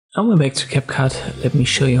And we're back to CapCut. Let me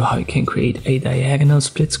show you how you can create a diagonal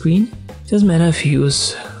split screen. Doesn't matter if you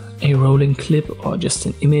use a rolling clip or just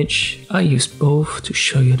an image. I use both to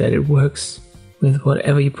show you that it works with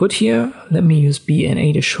whatever you put here. Let me use B and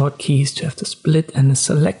A, the short keys, to have the split and the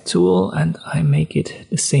select tool, and I make it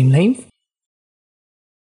the same length.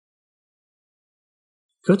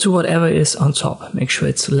 Go to whatever is on top. Make sure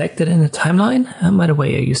it's selected in the timeline. And by the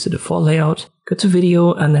way, I use the default layout. Go to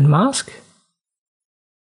video and then mask.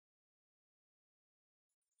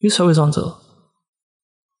 Use horizontal.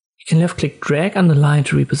 You can left click drag on the line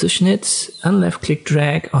to reposition it, and left click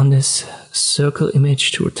drag on this circle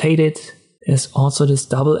image to rotate it. There's also this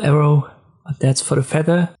double arrow, but that's for the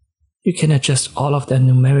feather. You can adjust all of that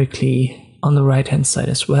numerically on the right hand side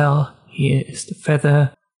as well. Here is the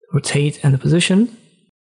feather, rotate, and the position.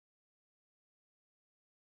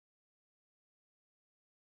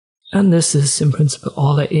 And this is in principle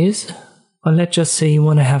all there is. But let's just say you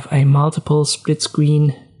want to have a multiple split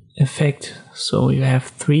screen effect. So you have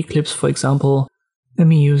 3 clips, for example. Let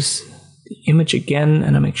me use the image again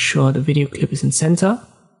and I make sure the video clip is in center.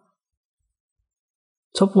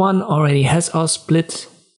 Top one already has our split.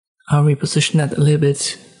 I'll reposition that a little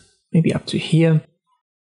bit, maybe up to here.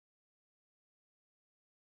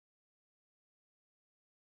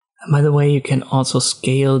 And by the way, you can also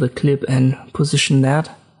scale the clip and position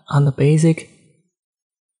that under basic.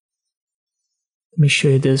 Let me show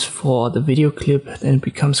you this for the video clip, then it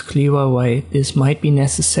becomes clearer why this might be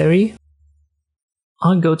necessary.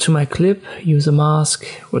 I'll go to my clip, use a mask,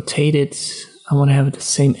 rotate it. I want to have it the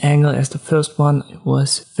same angle as the first one. It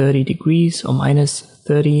was 30 degrees or minus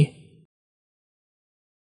 30.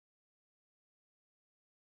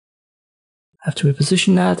 I have to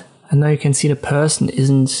reposition that, and now you can see the person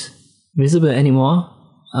isn't visible anymore,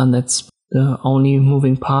 and that's the only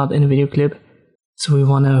moving part in the video clip. So we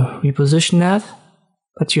want to reposition that.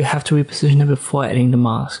 But you have to reposition it before adding the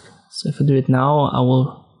mask. So if I do it now, I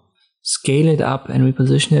will scale it up and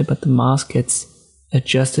reposition it, but the mask gets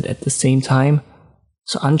adjusted at the same time.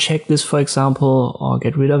 So uncheck this, for example, or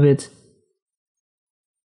get rid of it.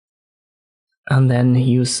 And then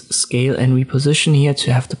use scale and reposition here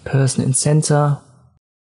to have the person in center.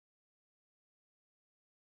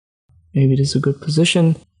 Maybe this is a good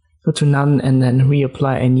position. Go to none and then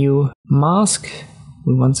reapply a new mask.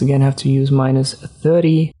 We once again have to use minus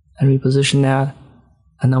 30 and reposition that.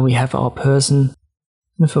 And now we have our person.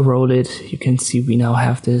 And if I roll it, you can see we now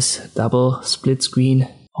have this double split screen,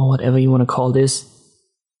 or whatever you want to call this.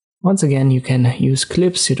 Once again, you can use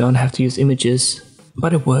clips, you don't have to use images,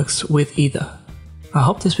 but it works with either. I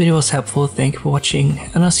hope this video was helpful, thank you for watching,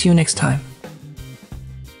 and I'll see you next time.